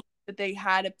tells police that they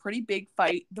had a pretty big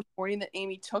fight the morning that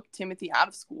Amy took Timothy out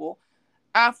of school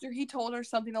after he told her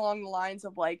something along the lines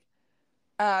of, like,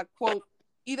 quote,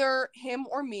 either him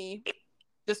or me,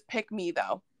 just pick me,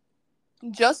 though.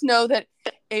 Just know that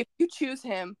if you choose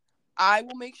him, I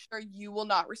will make sure you will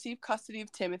not receive custody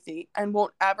of Timothy and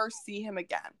won't ever see him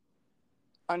again,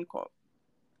 unquote.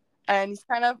 And he's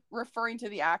kind of referring to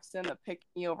the accident that picked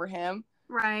me over him.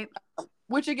 Right.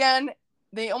 Which, again,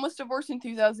 they almost divorced in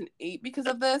 2008 because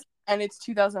of this, and it's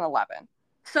 2011.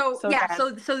 So yeah,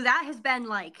 so that has been,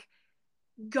 like,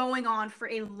 going on for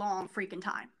a long freaking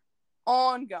time.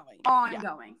 Ongoing. Yeah.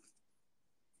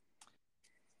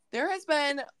 There has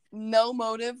been no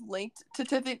motive linked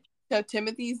to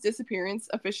Timothy's disappearance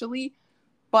officially,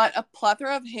 but a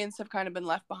plethora of hints have kind of been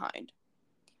left behind.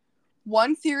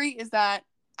 One theory is that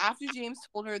after James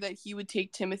told her that he would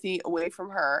take Timothy away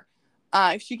from her,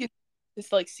 if she could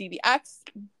just like see the ex,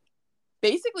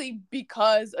 basically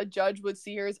because a judge would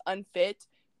see her as unfit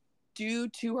due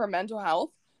to her mental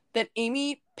health, that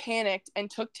Amy panicked and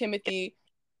took Timothy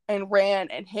and ran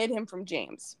and hid him from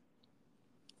James.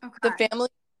 Okay. The family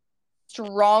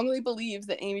strongly believes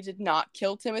that Amy did not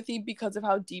kill Timothy because of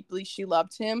how deeply she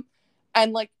loved him.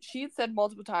 And like she had said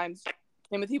multiple times,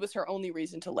 Timothy was her only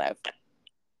reason to live.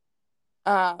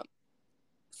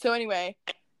 So anyway,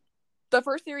 the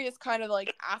first theory is kind of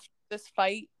like after this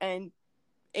fight, and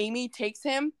Amy takes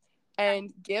him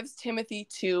and gives Timothy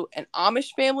to an Amish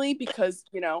family because,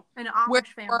 you know, an Amish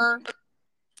family.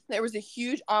 There was a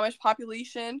huge Amish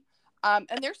population. And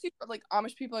they're super, like,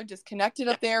 Amish people are disconnected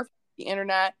up there from the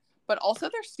internet, but also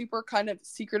they're super kind of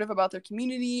secretive about their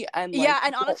community. And like, yeah,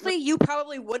 and honestly, you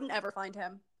probably wouldn't ever find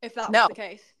him if that was the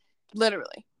case.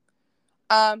 Literally.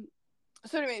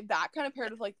 So anyway, that kind of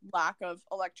paired with like lack of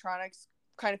electronics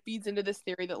kind of feeds into this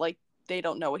theory that like they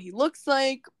don't know what he looks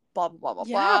like, blah blah blah blah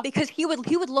blah. Yeah, because he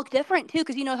would look different too,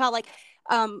 because you know how like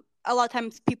a lot of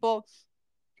times people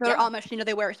that are Amish, you know,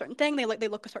 they wear a certain thing, they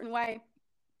look a certain way.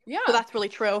 Yeah. So that's really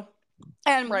true.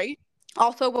 And right.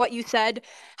 Also what you said,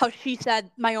 how she said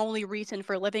my only reason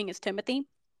for living is Timothy,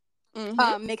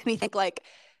 makes me think like,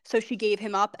 so she gave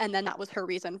him up and then that was her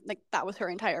reason, like that was her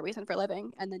entire reason for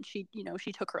living, and then she, you know,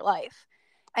 she took her life.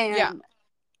 And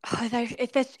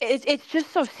it's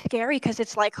just so scary because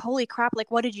it's like, holy crap,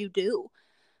 like what did you do?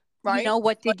 Right? You know,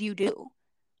 what did you do?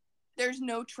 There's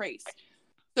no trace.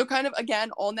 So kind of,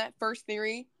 again, on that first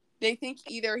theory, they think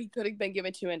either he could have been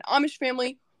given to an Amish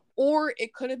family, or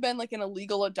it could have been like an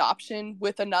illegal adoption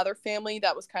with another family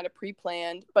that was kind of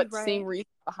pre-planned, but same reason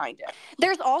behind it.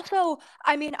 There's also,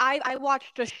 I mean, I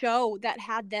watched a show that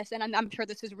had this, and I'm sure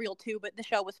this is real too, but the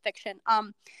show was fiction.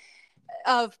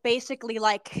 Of basically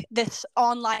like this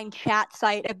online chat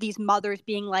site of these mothers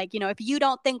being like, you know, if you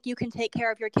don't think you can take care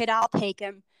of your kid, I'll take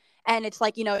him. And it's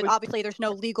like, you know, obviously there's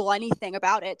no legal anything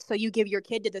about it. So you give your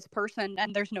kid to this person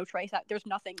and there's no trace out. There's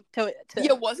nothing to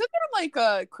Yeah, wasn't there like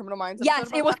a Criminal Minds? Yes,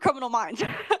 it was Criminal Minds.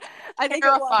 I think it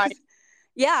was.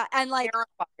 Yeah, and like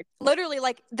literally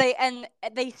like they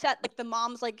set like the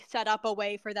moms like set up a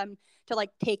way for them to like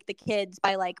take the kids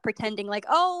by like pretending like,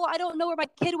 oh, I don't know where my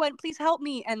kid went, please help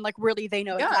me, and like really they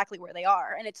know exactly where they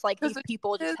are, and it's like these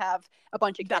people just have a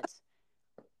bunch of kids.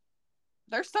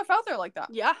 There's stuff out there like that.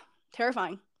 Yeah,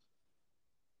 terrifying.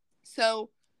 So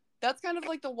that's kind of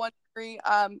like the one theory,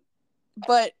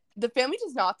 but the family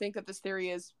does not think that this theory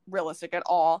is realistic at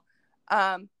all.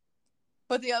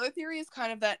 But the other theory is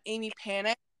kind of that Amy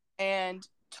panicked and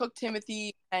took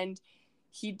Timothy and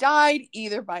he died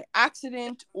either by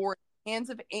accident or in the hands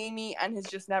of Amy and has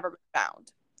just never been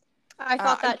found. I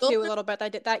thought that too a little bit.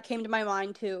 That came to my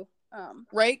mind too.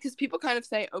 Right? Because people kind of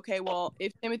say, okay, well,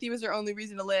 if Timothy was her only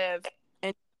reason to live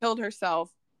and killed herself,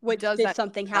 did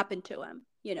something happen to him?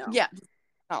 You know? Yeah,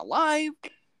 not alive.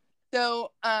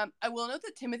 So I will note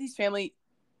that Timothy's family,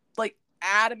 like,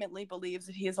 adamantly believes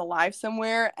that he is alive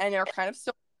somewhere and are kind of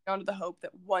still on to the hope that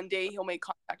one day he'll make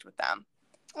contact with them.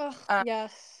 Oh,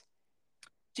 yes.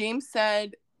 James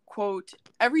said, quote,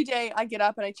 every day I get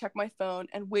up and I check my phone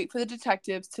and wait for the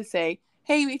detectives to say,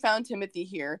 hey, we found Timothy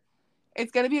here.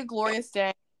 It's going to be a glorious day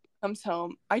when he comes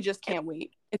home. I just can't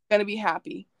wait. It's going to be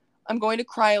happy. I'm going to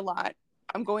cry a lot.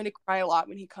 I'm going to cry a lot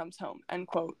when he comes home, end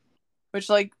quote. Which,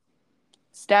 like,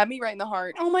 stabbed me right in the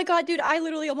heart. Oh my God, dude, I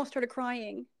literally almost started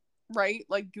crying. Right?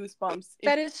 Like, goosebumps.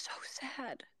 That is so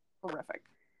sad. Horrific.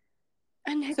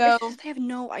 And so, they have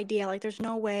no idea. Like, there's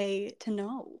no way to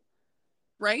know.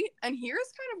 Right? And here's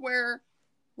kind of where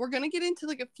we're going to get into,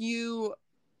 like, a few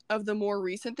of the more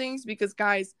recent things because,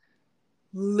 guys,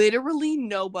 literally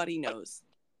nobody knows.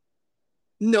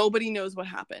 Nobody knows what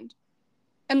happened.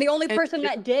 And the only person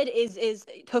that did is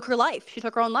took her life. She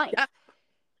took her own life. Yeah.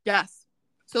 Yes.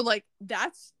 So, like,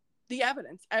 that's the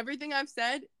evidence. Everything I've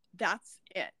said, that's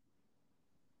it.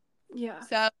 Yeah.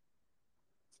 So,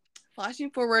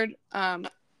 flashing forward,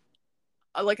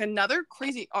 like another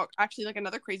crazy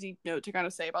note to kind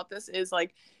of say about this is,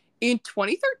 like, in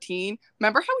 2013,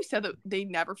 remember how we said that they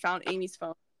never found Amy's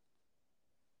phone?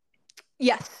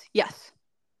 Yes.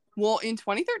 Well, in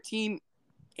 2013,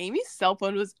 Amy's cell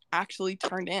phone was actually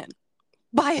turned in.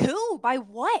 By who? By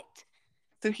what?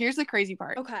 So here's the crazy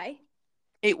part. Okay.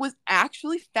 It was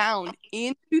actually found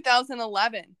in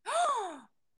 2011.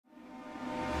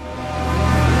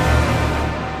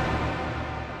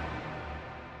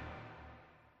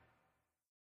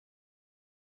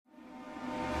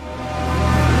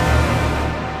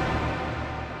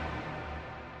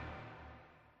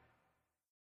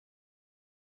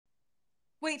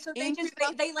 Wait, so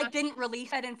they like didn't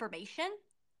release that information?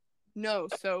 No,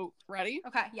 so ready?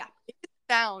 Okay, yeah. It was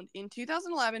found in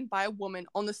 2011 by a woman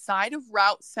on the side of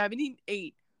Route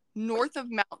 78 north of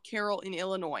Mount Carroll in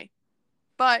Illinois.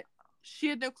 But she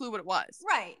had no clue what it was.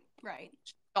 Right.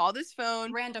 She saw this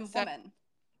phone. Random woman.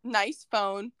 Nice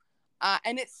phone.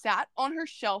 And it sat on her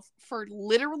shelf for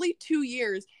literally 2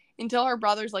 years until her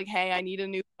brother's like, hey, I need a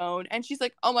new phone. And she's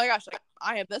like, oh my gosh, like,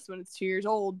 I have this one. It's 2 years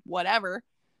old, whatever.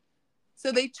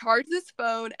 So they charge this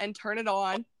phone and turn it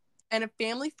on. And a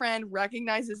family friend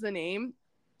recognizes the name,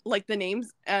 like the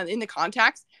names in the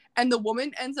contacts. And the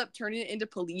woman ends up turning it into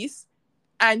police.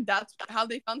 And that's how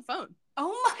they found the phone. Oh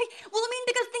my, well, I mean,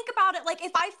 because think about it, like,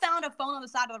 if I found a phone on the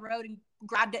side of the road and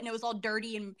grabbed it and it was all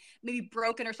dirty and maybe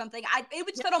broken or something, it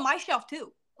would sit on my shelf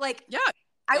too. Like, yeah,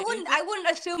 I wouldn't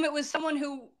assume it was someone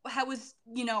who had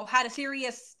a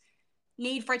serious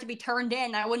need for it to be turned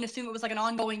in. I wouldn't assume it was like an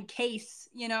ongoing case,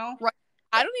 Right.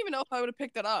 I don't even know if I would have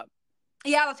picked it up.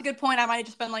 Yeah, that's a good point. I might have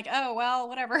just been like, oh, well,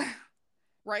 whatever.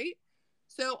 Right?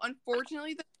 So,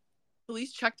 unfortunately, the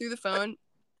police check through the phone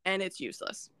and it's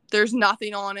useless. There's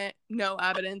nothing on it, no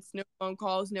evidence, no phone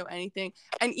calls, no anything.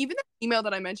 And even the email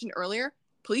that I mentioned earlier,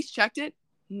 police checked it,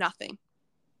 nothing.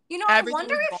 I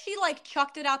wonder if she like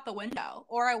chucked it out the window,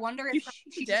 or I wonder if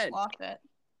she just lost it.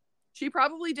 She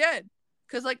probably did.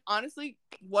 Because, like, honestly,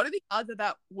 what are the odds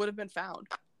that would have been found?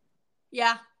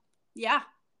 Yeah.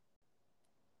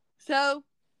 So,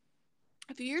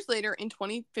 a few years later, in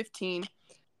 2015,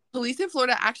 police in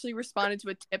Florida actually responded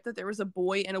to a tip that there was a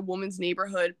boy in a woman's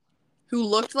neighborhood who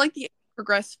looked like the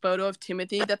progressed photo of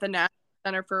Timothy that the National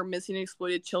Center for Missing and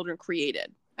Exploited Children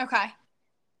created. Okay.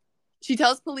 She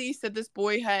tells police that this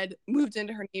boy had moved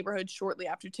into her neighborhood shortly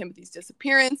after Timothy's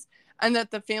disappearance and that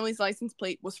the family's license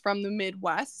plate was from the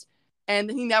Midwest and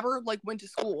that he never, like, went to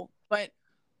school. But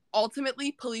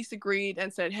ultimately, police agreed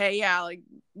and said, hey, yeah, like,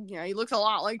 he looks a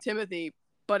lot like Timothy,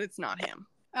 but it's not him.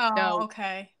 Oh, so,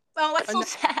 okay. Oh, that's so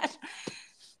sad.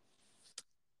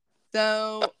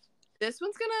 So, this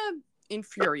one's gonna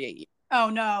infuriate you. Oh,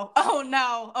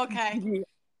 no. Okay.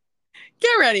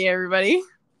 Get ready, everybody.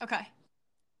 Okay.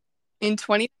 In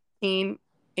 2019,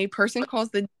 a person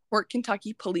calls the Newport,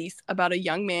 Kentucky police about a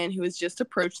young man who has just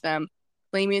approached them,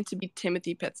 claiming to be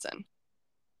Timothy Pitzen.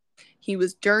 He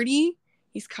was dirty,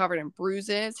 he's covered in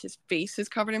bruises, his face is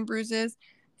covered in bruises,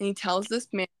 and he tells this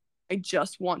man, I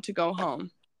just want to go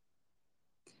home.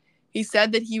 He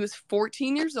said that he was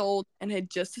 14 years old and had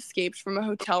just escaped from a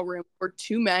hotel room where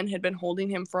two men had been holding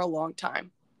him for a long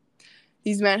time.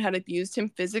 These men had abused him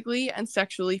physically and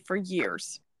sexually for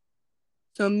years.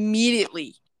 So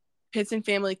immediately, Pitzen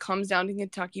family comes down to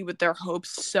Kentucky with their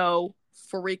hopes so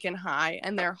freaking high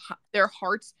and their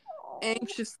hearts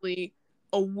anxiously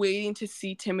awaiting to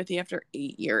see Timothy after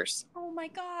 8 years. Oh my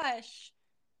gosh.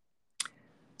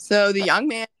 So the young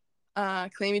man,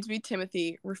 claiming to be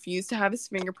Timothy, refused to have his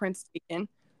fingerprints taken,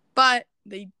 but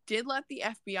they did let the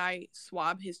FBI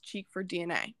swab his cheek for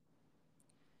DNA.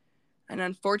 And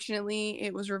unfortunately,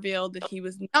 it was revealed that he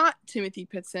was not Timothy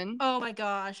Pitzen. Oh my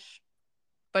gosh.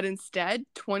 But instead,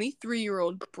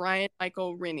 23-year-old Brian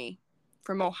Michael Rennie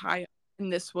from Ohio.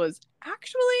 And this was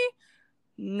actually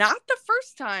not the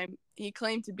first time he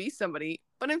claimed to be somebody,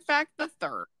 but in fact, the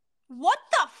third. What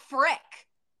the frick?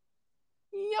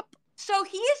 Yep. So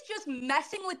he is just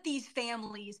messing with these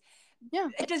families. Yeah.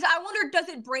 Does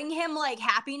it bring him like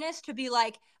happiness to be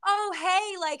like, oh,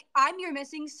 hey, like I'm your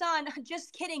missing son?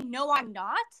 Just kidding. No, I'm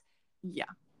not. Yeah.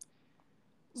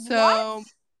 So what?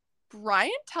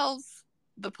 Brian tells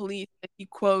the police that he,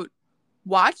 quote,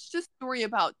 watched a story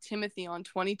about Timothy on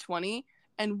 2020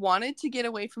 and wanted to get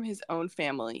away from his own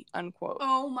family, unquote.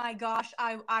 Oh my gosh.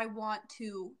 I want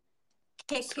to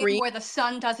kick him where the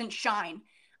sun doesn't shine.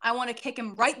 I want to kick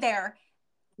him right there.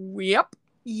 Yep.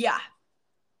 Yeah.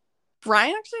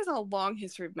 Brian actually has a long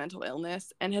history of mental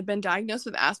illness and had been diagnosed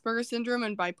with Asperger's syndrome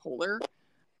and bipolar.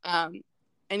 And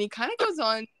he kind of goes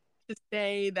on to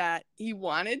say that he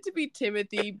wanted to be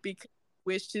Timothy because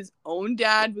he wished his own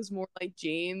dad was more like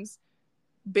James,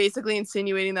 basically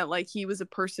insinuating that like he was a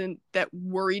person that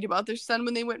worried about their son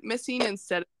when they went missing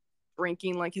instead of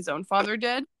drinking like his own father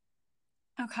did.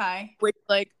 Okay. Which,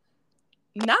 like,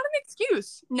 not an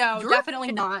excuse. No,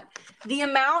 definitely not. The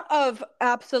amount of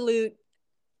absolute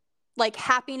like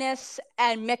happiness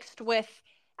and mixed with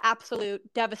absolute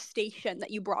devastation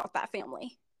that you brought that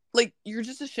family. Like, you're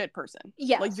just a shit person.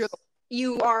 Yes. Like,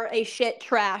 you are a shit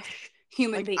trash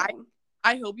human being.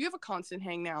 I hope you have a constant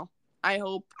hang now. I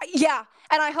hope. Yeah.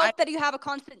 And I hope that you have a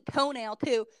constant toenail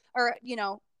too. Or, you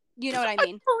know what I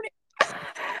mean. Toenail?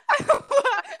 I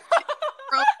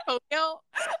hope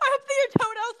that your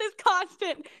toenails is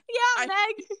constant. Yeah,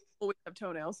 Meg. Always have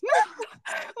toenails.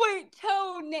 Wait,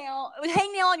 toenail.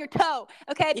 Hangnail on your toe.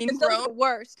 Okay, because those are the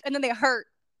worst, and then they hurt.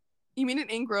 You mean an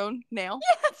ingrown nail?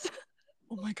 Yes.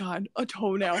 Oh my god, a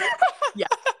toenail. Yeah.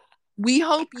 We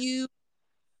hope you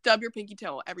stub your pinky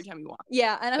toe every time you walk.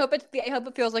 Yeah, and I hope it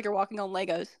feels like you're walking on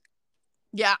Legos.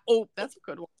 Yeah. Oh, that's a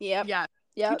good one. Yep. Yeah.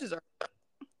 Yep. You deserve it.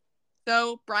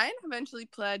 So Brian eventually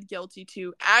pled guilty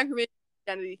to aggravated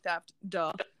identity theft,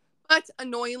 but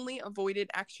annoyingly avoided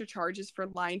extra charges for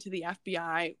lying to the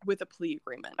FBI with a plea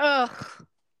agreement. Ugh.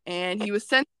 And he was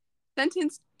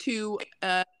sentenced to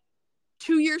a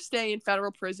 2-year stay in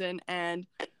federal prison and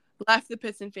left the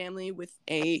Pitzen family with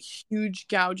a huge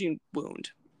gouging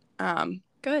wound.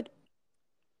 Good.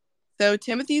 So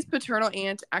Timothy's paternal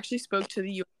aunt actually spoke to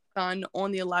the U.S. Sun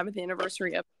on the 11th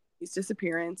anniversary of his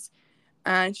disappearance.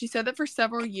 And she said that for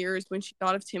several years, when she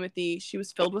thought of Timothy, she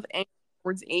was filled with anger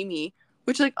towards Amy,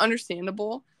 which, like,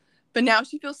 understandable. But now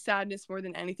she feels sadness more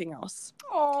than anything else.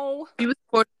 Oh. She was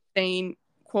quoted saying,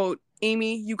 quote,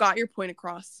 "Amy, you got your point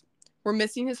across. We're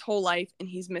missing his whole life, and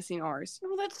he's missing ours."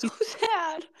 Oh, that's so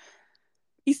sad.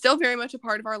 He's still very much a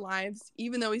part of our lives,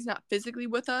 even though he's not physically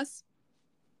with us.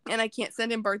 And I can't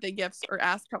send him birthday gifts or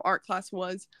ask how art class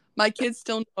was. My kids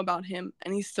still know about him,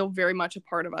 and he's still very much a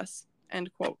part of us.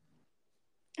 End quote.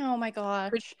 Oh my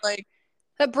gosh. Which, like,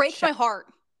 that breaks my heart.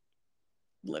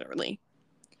 Literally.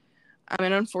 I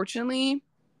mean, unfortunately,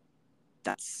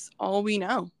 that's all we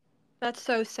know. That's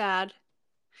so sad.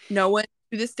 No one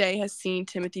to this day has seen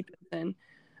Timothy Pitzen.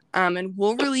 And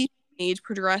we'll release an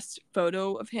age-progressed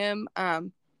photo of him.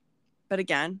 But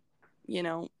again, you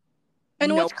know.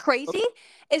 And what's crazy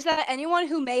is that anyone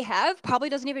who may have probably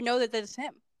doesn't even know that that's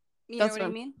him. You know what I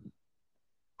mean?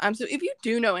 So if you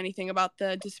do know anything about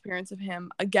the disappearance of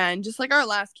him, again, just like our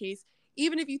last case,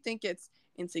 even if you think it's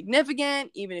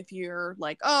insignificant, even if you're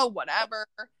like, oh, whatever,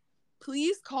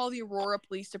 please call the Aurora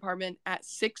Police Department at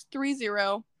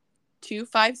 630-256-5516.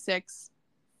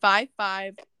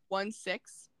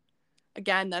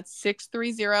 Again, that's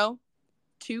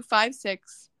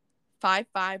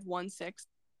 630-256-5516.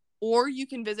 Or you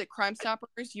can visit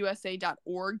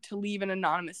crimestoppersusa.org to leave an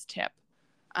anonymous tip.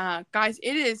 Guys,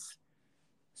 it is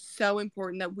so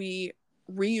important that we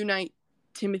reunite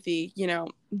Timothy,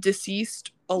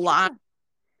 deceased, alive,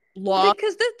 lost.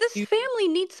 Because this family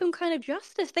needs some kind of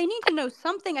justice. They need to know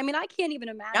something. I mean, I can't even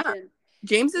imagine. Yeah.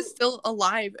 James is still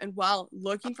alive and well,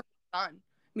 looking for his son.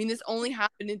 I mean, this only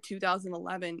happened in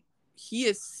 2011. He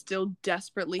is still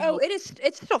desperately hoping.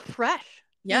 It's still fresh.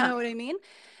 Yeah. You know what I mean?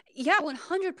 Yeah,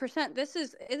 100%. This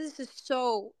is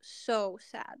so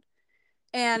sad.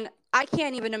 And I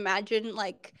can't even imagine,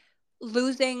 like,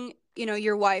 losing,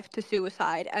 your wife to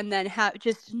suicide and then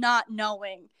just not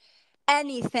knowing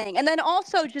anything. And then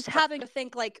also just having to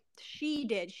think, like, she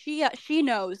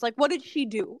knows. Like, what did she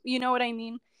do? You know what I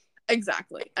mean?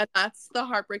 Exactly. And that's the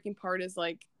heartbreaking part is,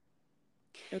 like,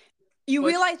 you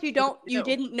realize you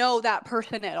didn't know that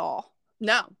person at all.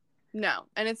 No.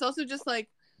 And it's also just, like,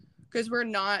 because we're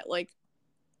not, like,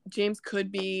 James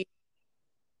could be,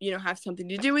 have something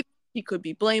to do with it. He could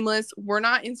be blameless. We're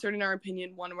not inserting our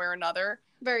opinion one way or another.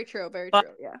 Very true,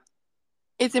 yeah.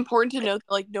 It's important to note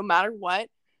that, like, no matter what,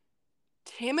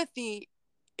 Timothy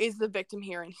is the victim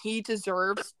here, and he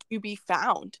deserves to be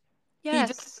found. Yes. He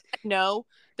doesn't know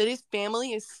that his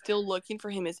family is still looking for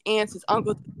him. His aunts, his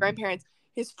uncles, his grandparents,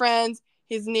 his friends,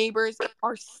 his neighbors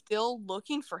are still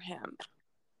looking for him.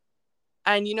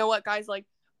 And you know what, guys? Like,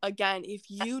 again, if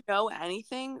you know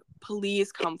anything,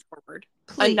 please come forward.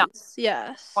 Please.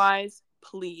 Yes. Otherwise,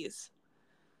 please.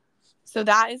 So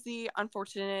that is the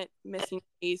unfortunate missing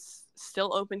case,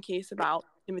 still open case about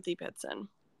Timothy Pitzen.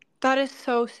 That is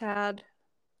so sad.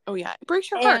 Oh, yeah. It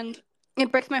breaks your heart. And it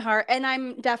breaks my heart. And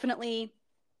I'm definitely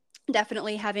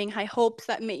having high hopes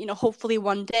that, hopefully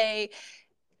one day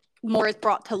more is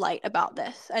brought to light about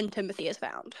this and Timothy is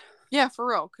found. Yeah, for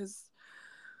real. Because,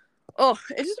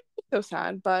 it's just so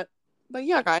sad. But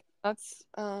yeah, guys, that's,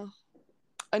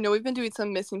 I know we've been doing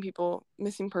some missing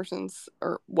persons,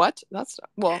 or what? My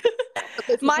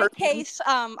case,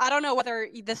 I don't know whether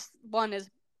this one is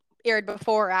aired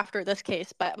before or after this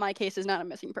case, but my case is not a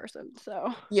missing person,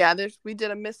 so. Yeah, we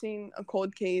did a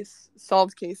cold case,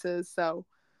 solved cases, so.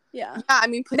 Yeah, I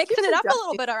mean, please mixing it up a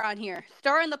little bit around here.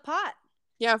 Stirring the pot.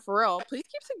 Yeah, for real. Please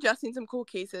keep suggesting some cool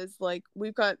cases. Like,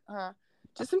 we've got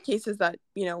just some cases that,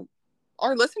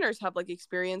 our listeners have, like,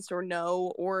 experienced or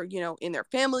know, or, in their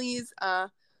families.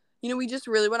 We just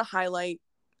really want to highlight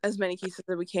as many cases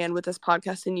as we can with this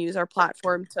podcast and use our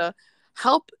platform to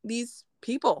help these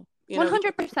people,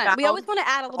 100%. We always want to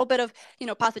add a little bit of,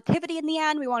 positivity in the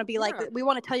end. We want to be like, we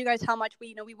want to tell you guys how much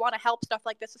we want to help stuff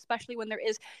like this, especially when there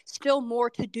is still more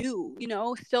to do,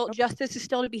 still justice is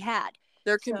still to be had.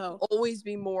 There can always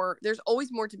be more. There's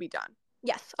always more to be done.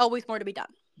 Yes, always more to be done.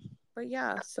 But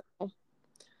yeah, so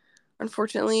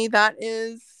unfortunately, that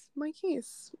is my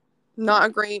case.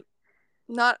 Not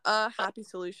a happy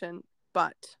solution,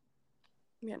 but,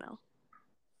 So.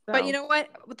 But you know what?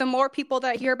 The more people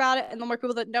that hear about it and the more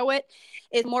people that know it,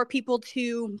 is more people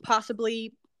to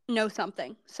possibly know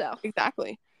something. So.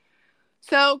 Exactly.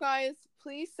 So, guys,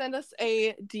 please send us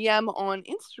a DM on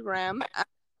Instagram.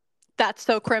 That's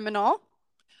so criminal.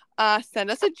 Send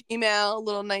us a Gmail, a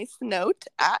little nice note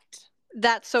at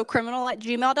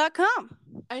that'ssocriminal@gmail.com.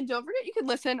 And don't forget, you can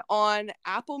listen on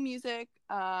Apple Music,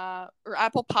 or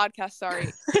Apple Podcasts,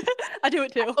 sorry. I do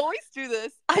it too. I always do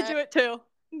this. I do it too.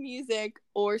 Music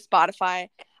or Spotify.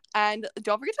 And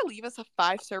don't forget to leave us a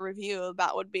 5-star review.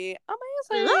 That would be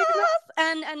amazing.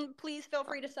 Yes! And please feel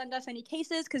free to send us any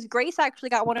cases, because Grace actually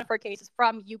got one of her cases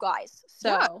from you guys. So.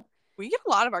 Yeah. We get a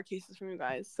lot of our cases from you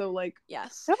guys. So,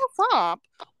 yes. hit us up.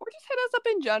 Or just hit us up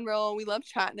in general. We love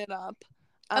chatting it up.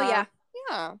 Yeah.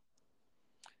 Yeah.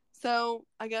 So,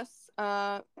 I guess,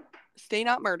 stay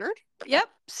not murdered. Yep.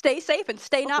 Stay safe and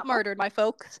stay not murdered, my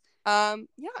folks. Yeah,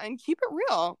 and keep it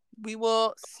real. We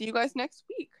will see you guys next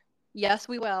week. Yes,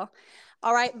 we will.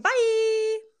 All right.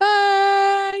 Bye.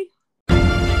 Bye.